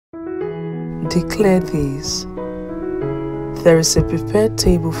Declare this: there is a prepared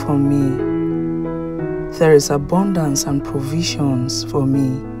table for me. There is abundance and provisions for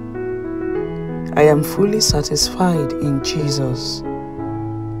me. I am fully satisfied in Jesus.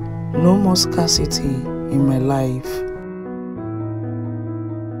 No more scarcity in my life.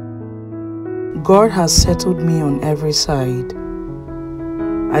 God has settled me on every side.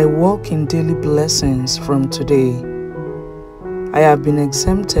 I walk in daily blessings from today. I have been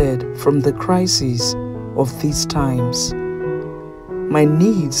exempted from the crises of these times. My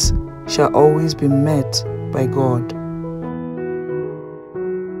needs shall always be met by God.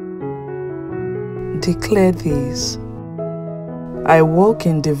 Declare this: I walk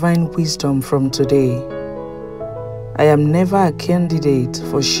in divine wisdom from today. I am never a candidate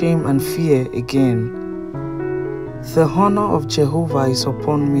for shame and fear again. The honor of Jehovah is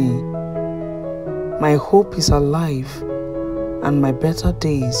upon me. My hope is alive, and my better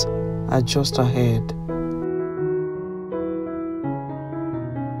days are just ahead.